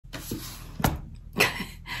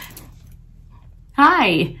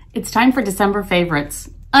Hi, it's time for December favorites.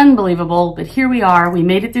 Unbelievable, but here we are. We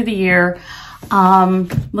made it through the year.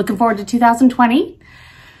 Looking forward to 2020.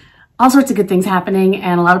 All sorts of good things happening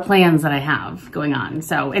and a lot of plans that I have going on.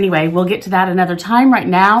 So anyway, we'll get to that another time. Right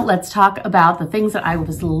now, let's talk about the things that I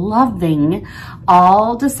was loving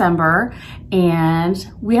all December. And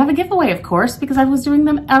we have a giveaway, of course, because I was doing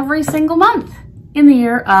them every single month in the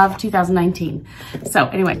year of 2019. So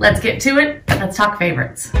anyway, let's get to it. Let's talk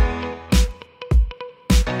favorites.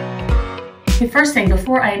 The first thing,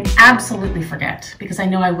 before I absolutely forget, because I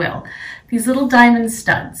know I will, these little diamond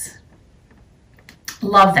studs.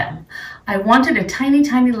 Love them. I wanted a tiny,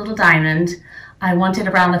 tiny little diamond. I wanted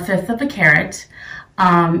around 1/5 of a carat.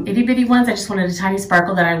 Itty bitty ones, I just wanted a tiny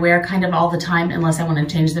sparkle that I wear kind of all the time unless I want to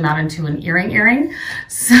change them out into an earring.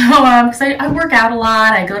 So, because I work out a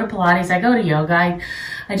lot, I go to Pilates, I go to yoga,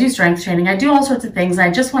 I do strength training, I do all sorts of things. I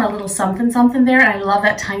just want a little something, something there, and I love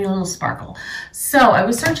that tiny little sparkle. So I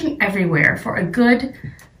was searching everywhere for a good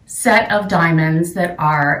set of diamonds that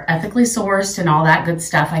are ethically sourced and all that good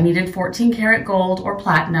stuff. I needed 14 karat gold or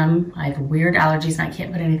platinum. I have weird allergies and I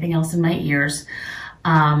can't put anything else in my ears.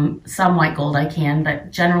 Some white gold I can,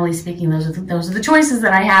 but generally speaking, those are the choices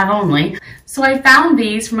that I have only. So I found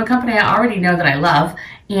these from a company I already know that I love,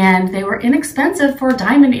 and they were inexpensive for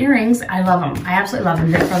diamond earrings. I love them. I absolutely love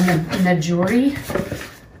them. They're from Mejuri.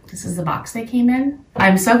 This is the box they came in.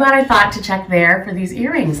 I'm so glad I thought to check there for these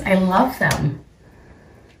earrings. I love them.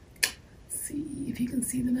 If you can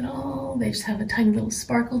see them at all, they just have a tiny little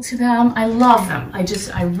sparkle to them. I love them.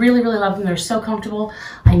 I really, really love them. They're so comfortable.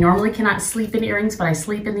 I normally cannot sleep in earrings, but I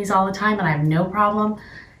sleep in these all the time and I have no problem.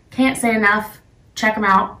 Can't say enough. Check them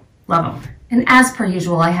out. Love them. And as per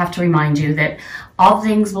usual, I have to remind you that all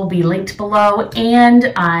things will be linked below,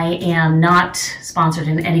 and I am not sponsored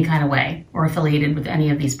in any kind of way or affiliated with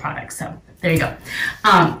any of these products. So there you go.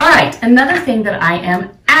 All right, another thing that I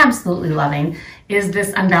am absolutely loving is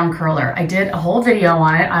this Unbound Curler. I did a whole video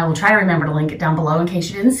on it. I will try to remember to link it down below in case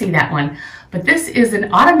you didn't see that one. But this is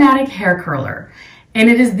an automatic hair curler, and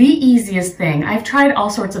it is the easiest thing. I've tried all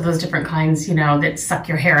sorts of those different kinds, you know, that suck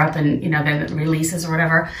your hair up and, you know, then it releases or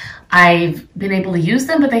whatever. I've been able to use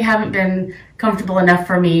them, but they haven't been comfortable enough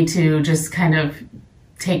for me to just kind of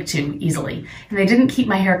take to easily. And they didn't keep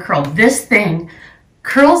my hair curled. This thing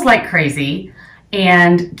curls like crazy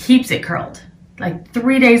and keeps it curled. Like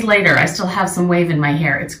 3 days later, I still have some wave in my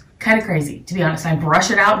hair. It's kind of crazy, to be honest. I brush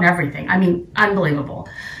it out and everything. I mean, unbelievable.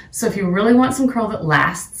 So if you really want some curl that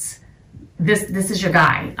lasts, this is your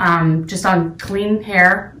guy. Just on clean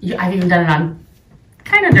hair. I've even done it on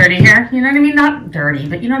kind of dirty hair. You know what I mean? Not dirty,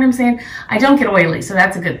 but you know what I'm saying? I don't get oily, so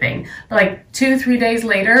that's a good thing. But like 2-3 days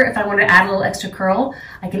later, if I want to add a little extra curl,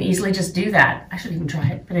 I can easily just do that. I should even try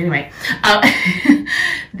it. But anyway,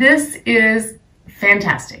 this is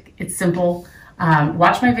fantastic. It's simple.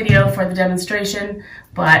 Watch my video for the demonstration,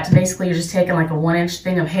 but basically you're just taking like a 1-inch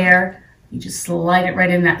thing of hair, you just slide it right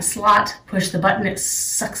in that slot, push the button, it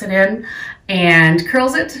sucks it in and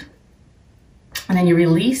curls it, and then you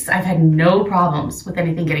release. I've had no problems with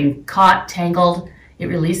anything getting caught, tangled. It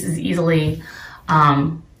releases easily.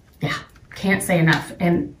 Yeah, can't say enough.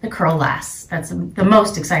 And the curl lasts. That's the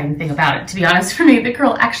most exciting thing about it, to be honest. For me, the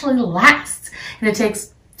curl actually lasts, and it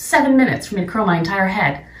takes 7 minutes for me to curl my entire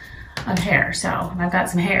head of hair. So I've got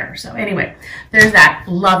some hair. So anyway, there's that.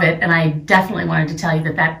 Love it. And I definitely wanted to tell you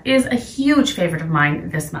that that is a huge favorite of mine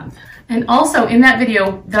this month. And also in that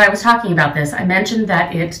video that I was talking about this, I mentioned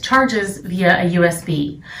that it charges via a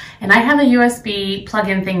USB. And I have a USB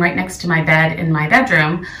plug-in thing right next to my bed in my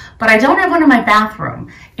bedroom, but I don't have one in my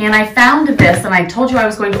bathroom. And I found this, and I told you I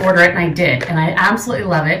was going to order it, and I did. And I absolutely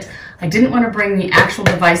love it. I didn't want to bring the actual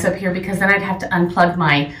device up here because then I'd have to unplug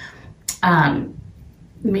my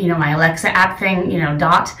you know, my Alexa app thing, you know,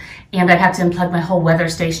 Dot, and I'd have to unplug my whole weather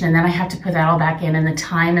station, and then I have to put that all back in, and the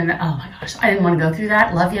time, and oh my gosh, I didn't want to go through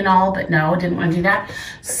that. Love you and all, but no, didn't want to do that.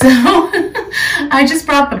 So I just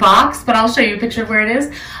brought the box, but I'll show you a picture of where it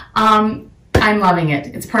is. I'm loving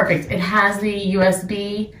it. It's perfect. It has the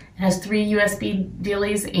USB. It has 3 USB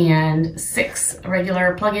dealies and 6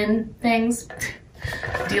 regular plug-in things,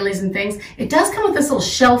 dealies and things. It does come with this little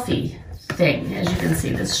shelfie thing, as you can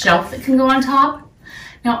see, this shelf that can go on top.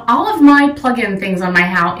 Now, all of my plug-in things on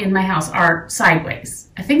in my house are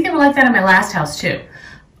sideways. I think they were like that in my last house too.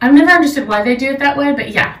 I've never understood why they do it that way,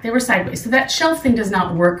 but yeah, they were sideways. So that shelf thing does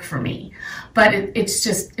not work for me. But it's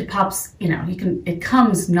just, it pops, you know, it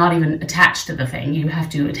comes not even attached to the thing. You have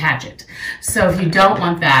to attach it. So if you don't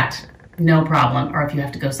want that, no problem, or if you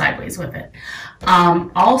have to go sideways with it.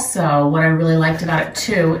 Also, what I really liked about it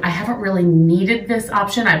too, I haven't really needed this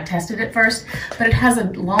option. I've tested it first, but it has a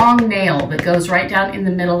long nail that goes right down in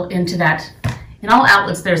the middle into that In all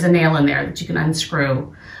outlets, there's a nail in there that you can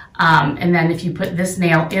unscrew. And then if you put this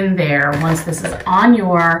nail in there, once this is on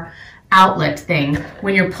your outlet thing,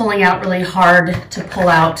 when you're pulling out really hard to pull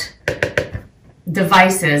out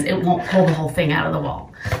devices, it won't pull the whole thing out of the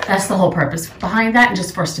wall. That's the whole purpose behind that, and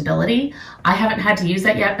just for stability. I haven't had to use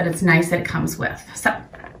that yet, but it's nice that it comes with. So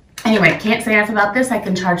anyway, can't say enough about this. I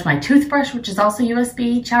can charge my toothbrush, which is also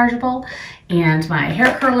USB chargeable, and my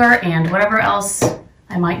hair curler, and whatever else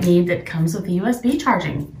I might need that comes with the USB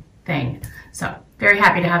charging thing. So very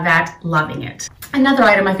happy to have that, loving it. Another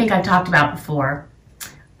item I think I've talked about before.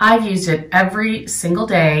 I've used it every single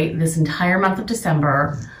day this entire month of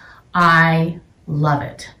December. I love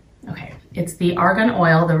it. Okay, it's the Argan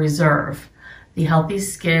Oil, the Reserve, the Healthy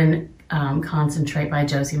Skin Concentrate by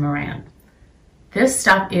Josie Maran. This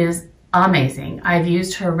stuff is amazing. I've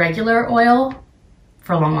used her regular oil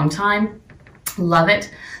for a long, long time. Love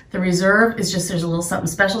it. The Reserve is just, there's a little something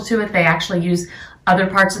special to it. They actually use other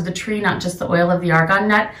parts of the tree, not just the oil of the argan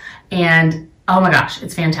nut. And oh my gosh,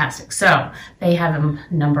 it's fantastic. So they have them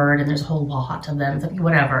numbered, and there's a whole lot of them,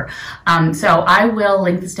 whatever. So I will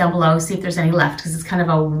link this down below, see if there's any left, because it's kind of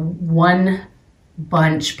a one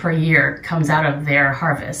bunch per year comes out of their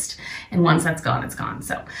harvest, and once that's gone, it's gone.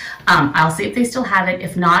 So I'll see if they still have it.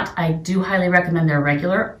 If not, I do highly recommend their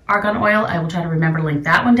regular argan oil. I will try to remember to link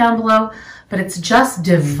that one down below, but it's just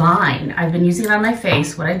divine. I've been using it on my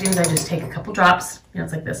face. What I do is I just take a couple drops, you know,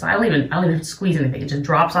 it's like this. I don't even squeeze anything. It just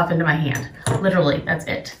drops off into my hand. Literally, that's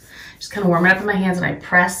it. Just kind of warm it up in my hands, and I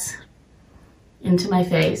press into my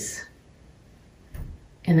face.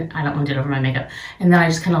 And I don't want to do it over my makeup. And then I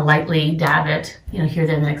just kind of lightly dab it, you know, here,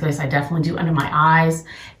 there, and the next place. I definitely do under my eyes.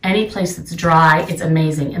 Any place that's dry, it's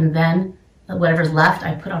amazing. And then whatever's left,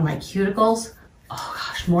 I put on my cuticles. Oh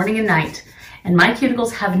gosh, morning and night. And my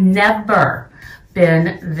cuticles have never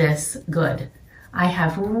been this good. I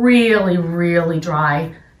have really, really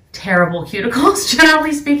dry, terrible cuticles,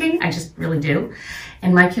 generally speaking. I just really do.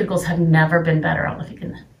 And my cuticles have never been better. I don't know if you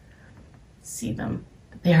can see them.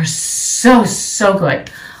 They are so, so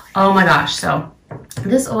good. Oh my gosh. So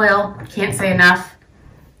this oil, can't say enough.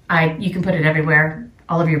 You can put it everywhere,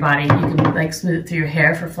 all over your body. You can like smooth it through your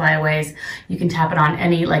hair for flyaways. You can tap it on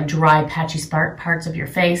any like dry, patchy parts of your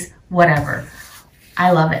face, whatever.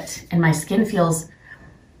 I love it. And my skin feels,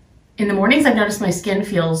 in the mornings I've noticed my skin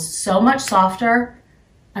feels so much softer.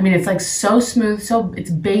 I mean, it's like so smooth, so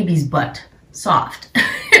it's baby's butt soft.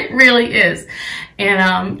 It really is.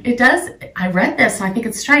 And it does, I read this and I think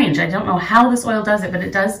it's strange. I don't know how this oil does it, but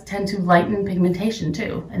it does tend to lighten pigmentation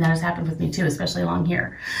too. And that has happened with me too, especially along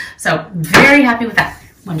here. So very happy with that.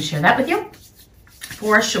 Want to share that with you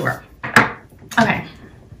for sure. Okay,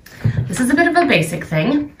 this is a bit of a basic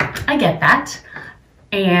thing. I get that.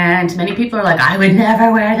 And many people are like, I would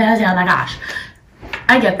never wear those. Oh my gosh.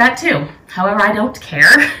 I get that too. However, I don't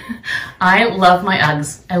care. I love my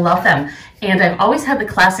Uggs. I love them. And I've always had the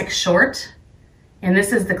classic short, and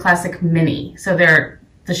this is the classic mini. So they're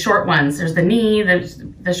the short ones. There's the knee,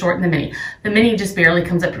 the short, and the mini. The mini just barely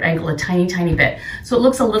comes up your ankle a tiny, tiny bit. So it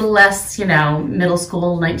looks a little less, you know, middle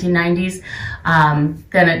school, 1990s,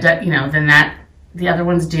 than it does, you know, than that. The other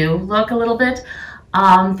ones do look a little bit.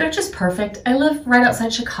 They're just perfect. I live right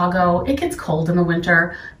outside Chicago. It gets cold in the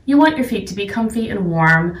winter. You want your feet to be comfy and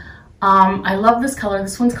warm. I love this color.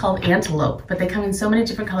 This one's called Antelope, but they come in so many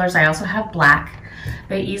different colors. I also have black.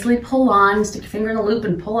 They easily pull on, stick your finger in a loop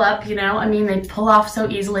and pull up, you know. I mean, they pull off so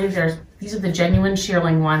easily. These are the genuine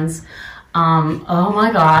shearling ones. Oh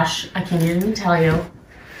my gosh, I can't even tell you.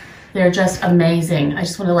 They're just amazing. I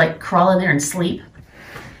just want to like crawl in there and sleep.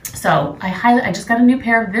 So I just got a new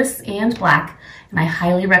pair of this and black, and I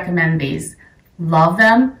highly recommend these. Love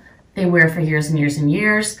them. They wear for years and years and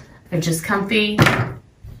years. They're just comfy.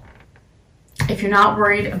 If you're not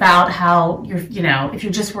worried about how you're, you know, if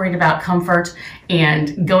you're just worried about comfort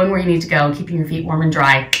and going where you need to go, keeping your feet warm and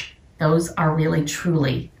dry, those are really,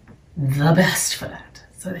 truly the best for that.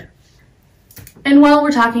 So there. And while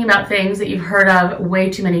we're talking about things that you've heard of way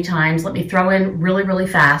too many times, let me throw in really, really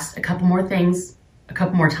fast a couple more things, a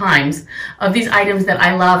couple more times of these items that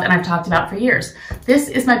I love and I've talked about for years. This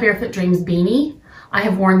is my Barefoot Dreams beanie. I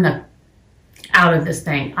have worn the out of this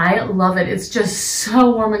thing. I love it. It's just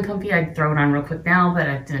so warm and comfy. I'd throw it on real quick now, but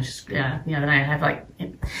I just, yeah, then I have like,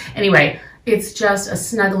 anyway, it's just a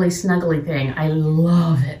snuggly thing. I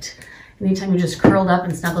love it. Anytime you're just curled up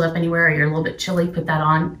and snuggled up anywhere, or you're a little bit chilly, put that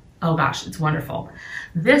on. Oh gosh, it's wonderful.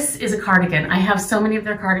 This is a cardigan. I have so many of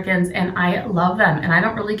their cardigans and I love them, and I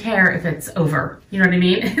don't really care if it's over. You know what I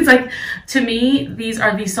mean? It's like, to me, these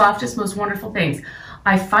are the softest, most wonderful things.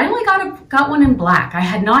 I finally got one in black. I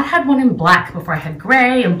had not had one in black before. I had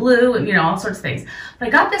gray and blue and, you know, all sorts of things. But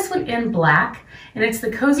I got this one in black, and it's the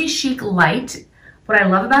Cozy Chic Light. What I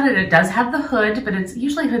love about it, it does have the hood, but it's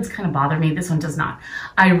usually hoods kind of bother me. This one does not.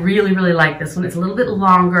 I really, really like this one. It's a little bit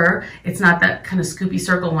longer. It's not that kind of scoopy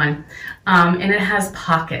circle one. And it has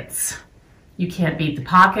pockets. You can't beat the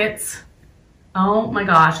pockets. Oh my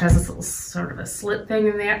gosh, it has this little sort of a slit thing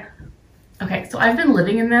in there. Okay, so I've been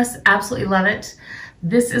living in this, absolutely love it.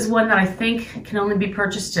 This is one that I think can only be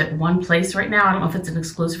purchased at one place right now. I don't know if it's an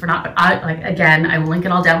exclusive or not, but I will link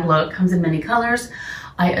it all down below. It comes in many colors.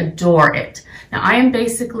 I adore it. Now I am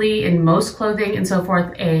basically in most clothing and so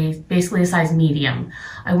forth basically a size medium.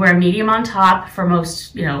 I wear a medium on top for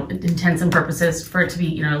most, you know, intents and purposes, for it to be,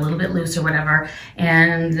 you know, a little bit loose or whatever.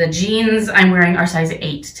 And the jeans I'm wearing are size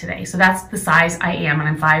 8 today. So that's the size I am, and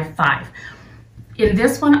I'm 5'5". In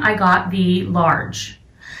this one I got the large,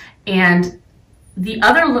 and the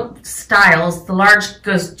other styles, the large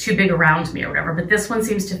goes too big around me or whatever, but this one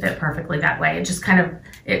seems to fit perfectly that way. It just kind of,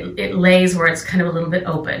 it lays where it's kind of a little bit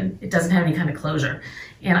open. It doesn't have any kind of closure.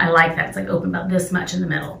 And I like that. It's like open about this much in the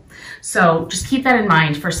middle. So just keep that in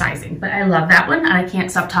mind for sizing. But I love that one, and I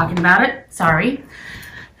can't stop talking about it. Sorry.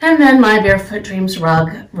 And then my Barefoot Dreams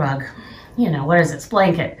rug. You know, what is it? It's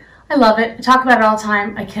blanket. I love it. I talk about it all the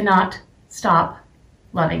time. I cannot stop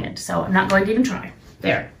loving it. So I'm not going to even try.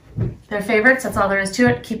 There. They're favorites. That's all there is to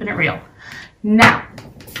it. Keeping it real. Now,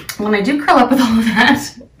 when I do curl up with all of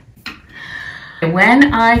that,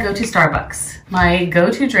 when I go to Starbucks, my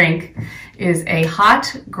go-to drink is a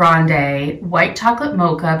hot grande white chocolate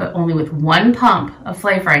mocha, but only with 1 pump of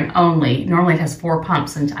flavoring only. Normally it has 4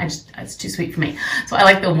 pumps, and it's too sweet for me. So I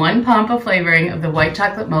like the 1 pump of flavoring of the white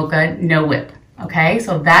chocolate mocha, no whip. Okay,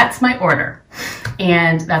 so that's my order.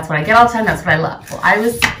 And that's what I get all the time. That's what I love. Well,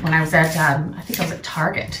 when I was at, I think I was at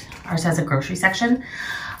Target. Ours has a grocery section.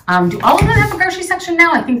 Do all of them have a grocery section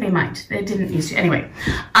now? I think they might. They didn't used to. Anyway,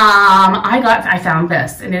 I found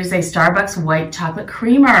this, and it is a Starbucks white chocolate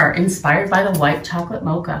creamer inspired by the white chocolate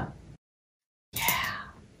mocha. Yeah.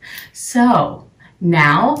 So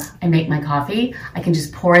now I make my coffee. I can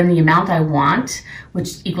just pour in the amount I want,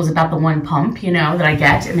 which equals about the 1 pump, you know, that I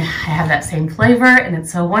get, and I have that same flavor, and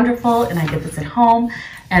it's so wonderful, and I get this at home.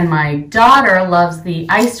 And my daughter loves the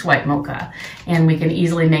iced white mocha, and we can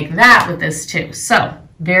easily make that with this too. So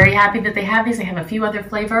very happy that they have these. They have a few other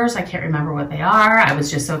flavors. I can't remember what they are. I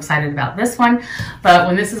was just so excited about this one, but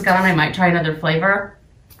when this is gone, I might try another flavor.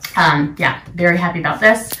 Yeah, very happy about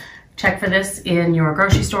this. Check for this in your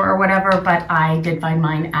grocery store or whatever, but I did find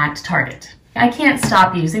mine at Target. I can't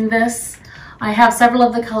stop using this. I have several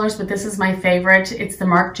of the colors, but this is my favorite. It's the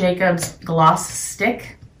Marc Jacobs Gloss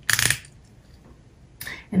Stick.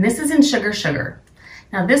 And this is in Sugar Sugar.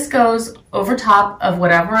 Now this goes over top of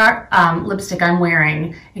whatever lipstick I'm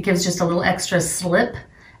wearing. It gives just a little extra slip,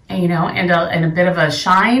 and, you know, and a bit of a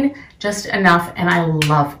shine, just enough, and I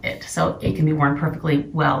love it. So it can be worn perfectly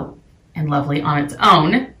well and lovely on its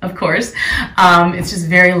own, of course. It's just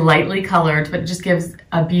very lightly colored, but it just gives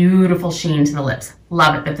a beautiful sheen to the lips.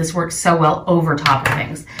 Love it, but this works so well over top of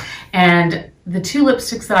things. And the 2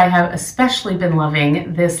 lipsticks that I have especially been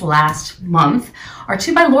loving this last month are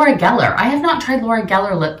 2 by Laura Geller. I have not tried Laura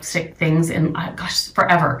Geller lipstick things in, gosh,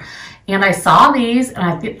 forever. And I saw these, and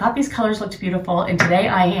I thought these colors looked beautiful. And today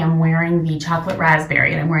I am wearing the chocolate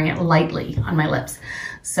raspberry, and I'm wearing it lightly on my lips.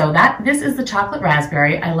 So this is the chocolate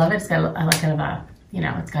raspberry. I love it. It's got kind of a, you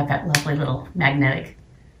know, it's got that lovely little magnetic,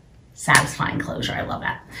 satisfying closure. I love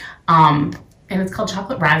that. And it's called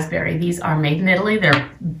chocolate raspberry. These are made in Italy. They're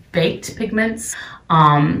baked pigments,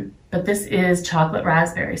 but this is chocolate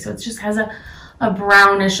raspberry. So it just has a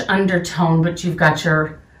brownish undertone, but you've got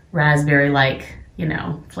your raspberry-like, you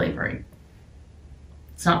know, flavoring.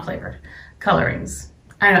 It's not flavored. Colorings.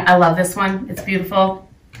 I love this one. It's beautiful.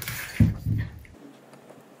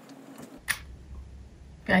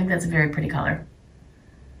 I think that's a very pretty color.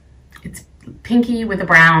 It's pinky with a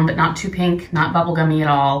brown, but not too pink, not bubblegummy at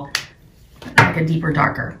all. Like a deeper,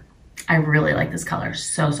 darker. I really like this color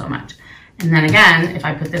so much. And then again, if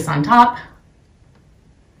I put this on top,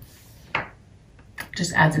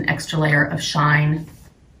 just adds an extra layer of shine.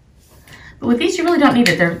 But with these, you really don't need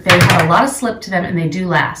it. They have a lot of slip to them, and they do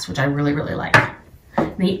last, which I really like.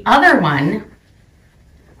 The other one,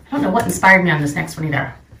 I don't know what inspired me on this next one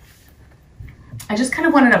either. I just kind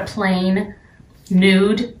of wanted a plain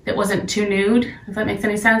nude that wasn't too nude, if that makes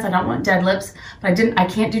any sense. I don't want dead lips, but I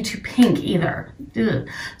can't do too pink either. Ugh.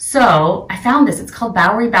 So I found this. It's called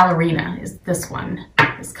Bowery Ballerina, is this one,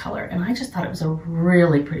 this color, and I just thought it was a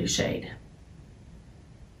really pretty shade.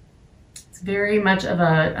 It's very much of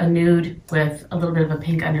a nude with a little bit of a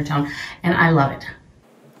pink undertone, and I love it.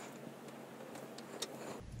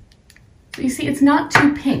 So you see, it's not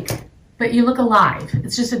too pink, but you look alive.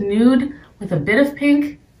 It's just a nude with a bit of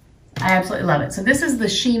pink. I absolutely love it. So this is the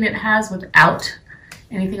sheen it has without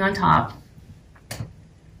anything on top.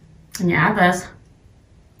 And you add this.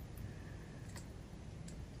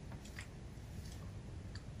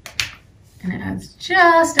 And it adds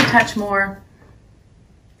just a touch more.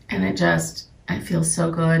 And it feels so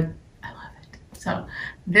good. I love it. So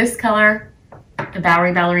this color, the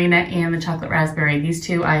Bowery Ballerina and the Chocolate Raspberry, these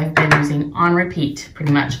two I have been using on repeat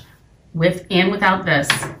pretty much with and without this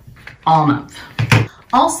all month.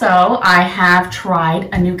 Also, I have tried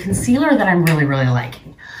a new concealer that I'm really, really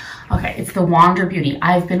liking. Okay, it's the Wander Beauty.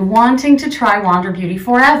 I've been wanting to try Wander Beauty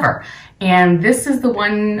forever. And this is the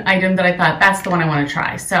one item that I thought, that's the one I want to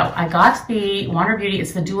try. So I got the Wander Beauty.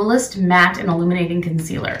 It's the Dualist Matte and Illuminating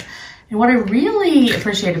Concealer. And what I really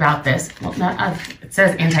appreciate about this, well, it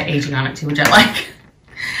says anti-aging on it too, which I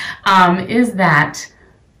like, is that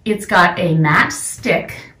it's got a matte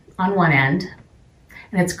stick on one end,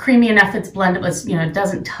 and it's creamy enough that's blendable, you know, it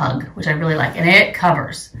doesn't tug, which I really like, and it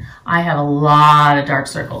covers. I have a lot of dark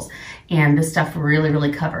circles, and this stuff really,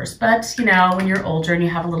 really covers. But, you know, when you're older and you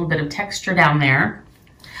have a little bit of texture down there,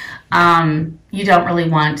 you don't really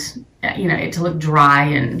want, you know, it to look dry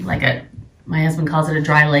and like my husband calls it a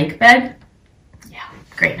dry lake bed. Yeah,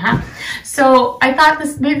 great, huh? So I thought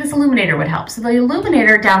maybe this illuminator would help. So the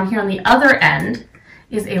illuminator down here on the other end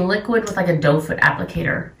is a liquid with like a doe foot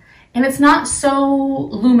applicator. And it's not so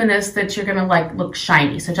luminous that you're gonna like look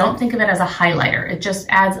shiny. So don't think of it as a highlighter. It just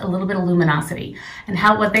adds a little bit of luminosity. And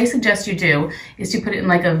what they suggest you do is to put it in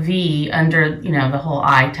like a V under, you know, the whole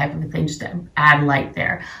eye type of a thing, just to add light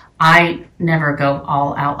there. I never go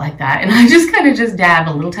all out like that. And I just kind of just dab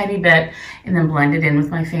a little tiny bit and then blend it in with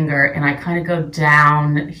my finger. And I kind of go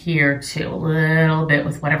down here too, a little bit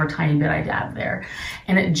with whatever tiny bit I dab there.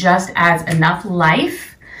 And it just adds enough life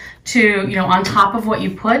to, you know, on top of what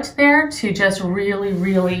you put there to just really,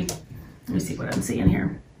 really, let me see what I'm seeing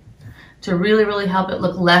here, to really, really help it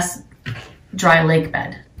look less dry lake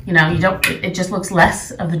bed. You know, it just looks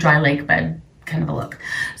less of the dry lake bed kind of a look.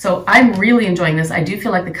 So I'm really enjoying this. I do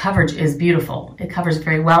feel like the coverage is beautiful. It covers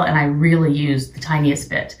very well, and I really use the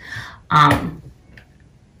tiniest bit. I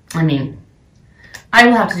mean, I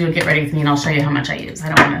will have to do a get ready with me and I'll show you how much I use.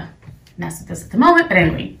 I don't want to mess with this at the moment, but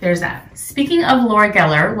anyway, there's that. Speaking of Laura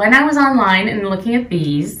Geller, when I was online and looking at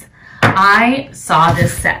these, I saw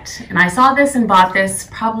this set, and I saw this and bought this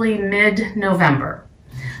probably mid-November.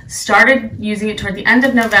 Started using it toward the end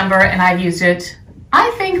of November, and I've used it,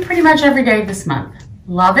 I think, pretty much every day this month.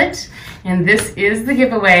 Love it. And this is the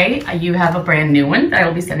giveaway. You have a brand new one that I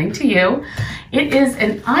will be sending to you. It is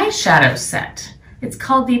an eyeshadow set. It's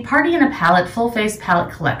called the Party in a Palette Full Face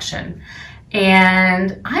Palette Collection.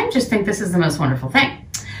 And I just think this is the most wonderful thing.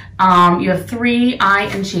 You have 3 eye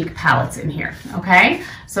and cheek palettes in here, okay?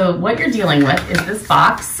 So what you're dealing with is this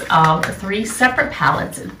box of 3 separate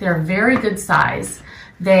palettes. They're very good size.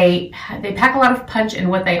 They pack a lot of punch in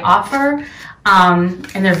what they offer, and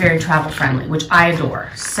they're very travel friendly, which I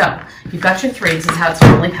adore. So you've got your 3, this is how it's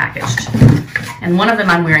normally packaged. And one of them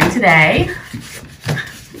I'm wearing today.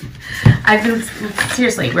 I've been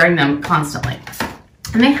seriously wearing them constantly.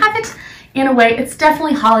 And they have it in a way, it's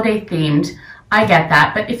definitely holiday themed. I get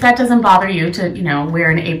that, but if that doesn't bother you to, you know, wear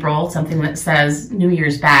in April something that says New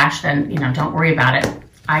Year's Bash, then, you know, don't worry about it.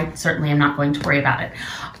 I certainly am not going to worry about it.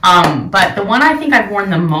 But the one I think I've worn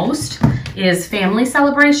the most is Family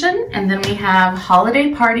Celebration, and then we have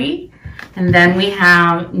Holiday Party, and then we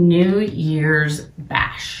have New Year's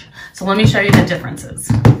Bash. So let me show you the differences.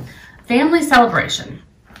 Family Celebration.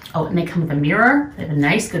 Oh, and they come with a mirror. They have a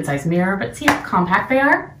nice, good size mirror, but see how compact they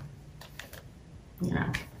are? You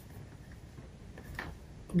know,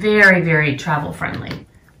 very, very travel friendly.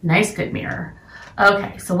 Nice, good mirror.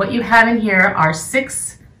 Okay, so what you have in here are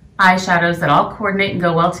 6 eyeshadows that all coordinate and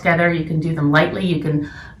go well together. You can do them lightly. You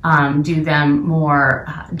can do them more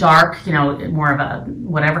dark, you know, more of a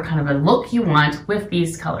whatever kind of a look you want with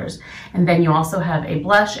these colors. And then you also have a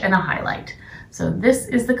blush and a highlight. So this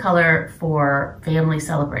is the color for Family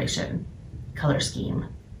Celebration color scheme.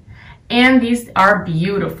 And these are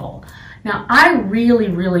beautiful. Now, I really,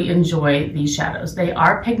 really enjoy these shadows. They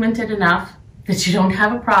are pigmented enough that you don't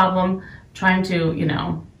have a problem trying to, you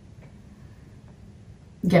know,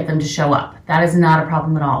 get them to show up. That is not a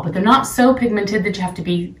problem at all. But they're not so pigmented that you have to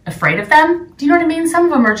be afraid of them. Do you know what I mean? Some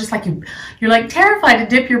of them are just like you're like terrified to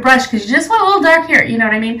dip your brush because you just want a little dark here. You know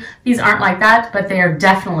what I mean? These aren't like that, but they are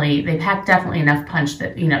definitely, they pack definitely enough punch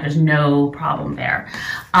that, you know, there's no problem there.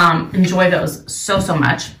 Enjoy those so, so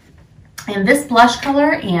much. And this blush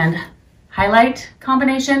color and highlight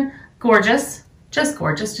combination, gorgeous,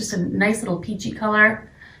 just a nice little peachy color.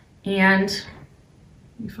 And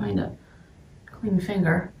you find a clean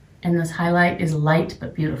finger, and this highlight is light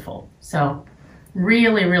but beautiful. So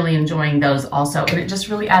really, really enjoying those also. And it just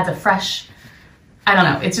really adds a fresh, I don't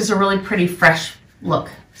know, it's just a really pretty fresh look.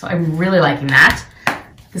 So I'm really liking that.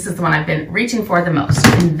 This is the one I've been reaching for the most.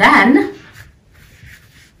 And then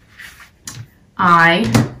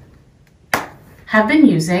I have been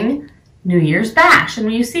using New Year's Bash. And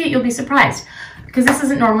when you see it, you'll be surprised because this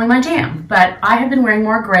isn't normally my jam, but I have been wearing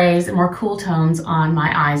more grays and more cool tones on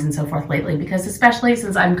my eyes and so forth lately, because especially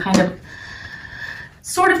since I'm kind of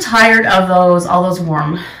sort of tired of all those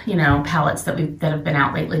warm, you know, palettes that have been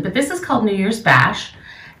out lately. But this is called New Year's Bash,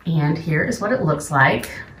 and here is what it looks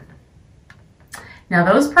like. Now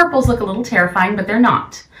those purples look a little terrifying, but they're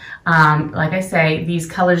not. Like I say, these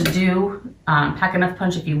colors do pack enough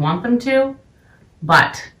punch if you want them to,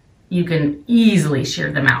 but you can easily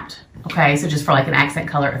shear them out. Okay, so just for like an accent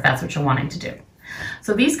color if that's what you're wanting to do.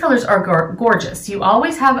 So these colors are gorgeous. You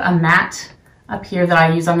always have a matte up here that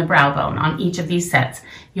I use on the brow bone on each of these sets.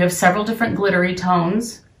 You have several different glittery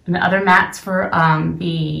tones and other mattes for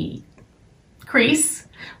the crease,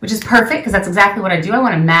 which is perfect because that's exactly what I do. I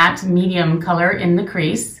want a matte medium color in the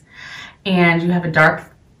crease, and you have a dark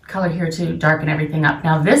color here to darken everything up.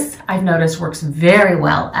 Now this, I've noticed, works very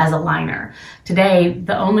well as a liner. Today,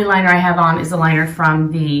 the only liner I have on is the liner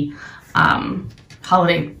from the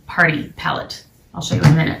Holiday Party palette. I'll show you in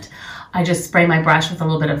a minute. I just spray my brush with a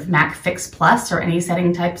little bit of MAC Fix Plus or any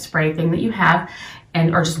setting type spray thing that you have,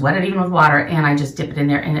 or just wet it even with water, and I just dip it in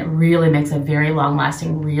there, and it really makes a very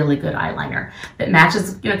long-lasting, really good eyeliner that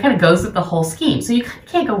matches, you know, kind of goes with the whole scheme. So you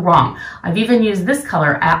can't go wrong. I've even used this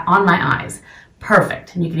color on my eyes.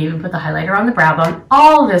 Perfect. And you can even put the highlighter on the brow bone.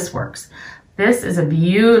 All this works. This is a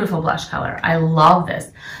beautiful blush color. I love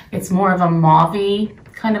this. It's more of a mauve-y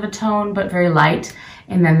kind of a tone, but very light.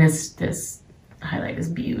 And then this highlight is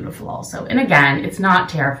beautiful also. And again, it's not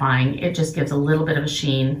terrifying. It just gives a little bit of a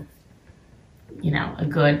sheen, you know, a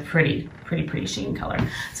good, pretty sheen color.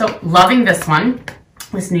 So loving this one,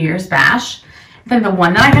 this New Year's Bash. Then the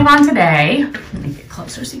one that I have on today, let me get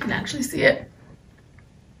closer so you can actually see it,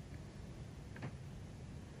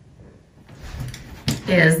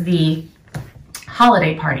 is the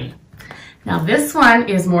Holiday Party. Now this one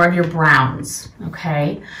is more of your browns,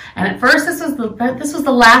 okay? And at first this was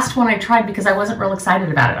the last one I tried because I wasn't real excited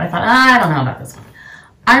about it. I thought, I don't know about this one.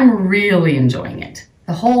 I'm really enjoying it.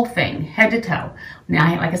 The whole thing, head to toe.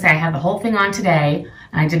 Now, like I say, I have the whole thing on today,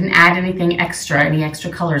 and I didn't add anything extra, any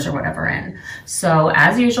extra colors or whatever in. So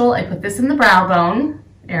as usual, I put this in the brow bone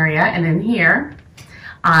area, and in here,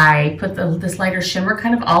 I put this lighter shimmer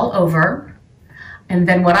kind of all over. And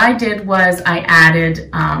then what I did was I added,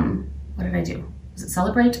 what did I do? Was it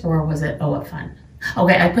Celebrate or was it Oh What Fun?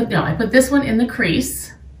 Okay, I put this one in the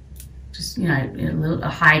crease, just, you know, a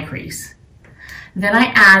high crease. Then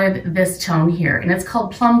I added this tone here, and it's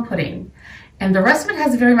called Plum Pudding. And the rest of it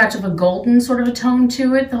has very much of a golden sort of a tone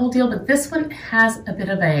to it, the whole deal, but this one has a bit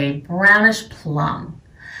of a brownish plum.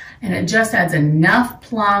 And it just adds enough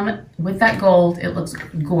plum with that gold. It looks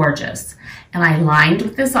gorgeous. And I lined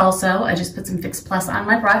with this also. I just put some Fix Plus on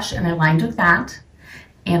my brush and I lined with that.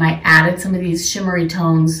 And I added some of these shimmery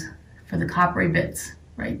tones for the coppery bits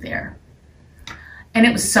right there. And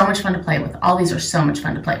it was so much fun to play with. All these are so much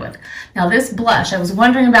fun to play with. Now this blush, I was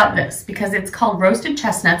wondering about this because it's called Roasted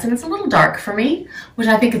Chestnuts and it's a little dark for me, which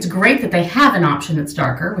I think it's great that they have an option that's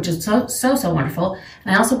darker, which is so wonderful.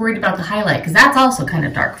 And I also worried about the highlight because that's also kind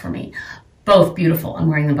of dark for me. Both beautiful. I'm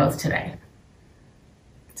wearing them both today.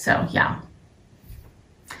 So yeah.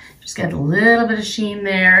 Just get a little bit of sheen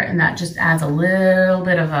there, and that just adds a little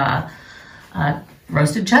bit of a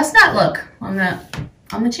roasted chestnut look on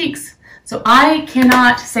the cheeks. So I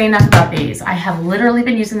cannot say enough about these. I have literally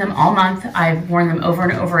been using them all month. I've worn them over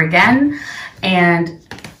and over again, and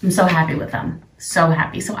I'm so happy with them. So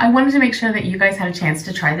happy. So I wanted to make sure that you guys had a chance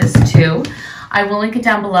to try this too. I will link it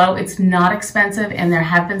down below. It's not expensive, and there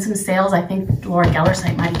have been some sales. I think Laura Geller's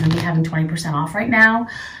site might even be having 20% off right now.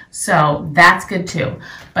 So that's good too.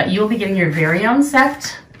 But you'll be getting your very own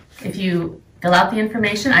set if you fill out the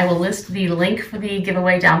information. I will list the link for the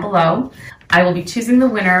giveaway down below. I will be choosing the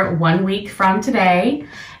winner 1 week from today,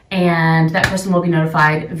 and that person will be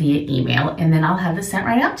notified via email, and then I'll have this sent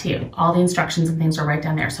right out to you. All the instructions and things are right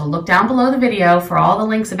down there. So look down below the video for all the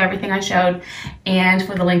links of everything I showed and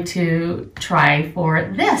for the link to try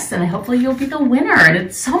for this, and hopefully you'll be the winner. And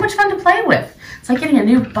it's so much fun to play with. It's like getting a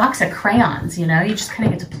new box of crayons, you know, you just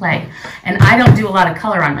kind of get to play. And I don't do a lot of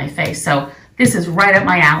color on my face, so this is right up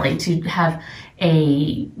my alley to have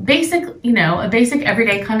a basic, you know, a basic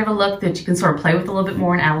everyday kind of a look that you can sort of play with a little bit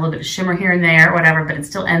more and add a little bit of shimmer here and there or whatever, but it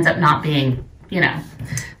still ends up not being you know.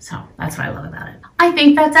 So that's what I love about it. I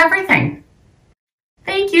think that's everything.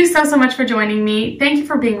 Thank you so much for joining me. Thank you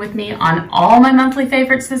for being with me on all my monthly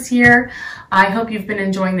favorites this year. I hope you've been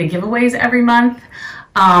enjoying the giveaways every month.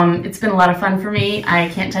 It's been a lot of fun for me. I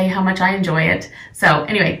can't tell you how much I enjoy it. So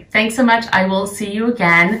anyway, thanks so much. I will see you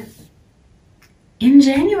again in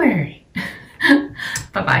January.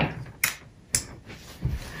 Bye-bye.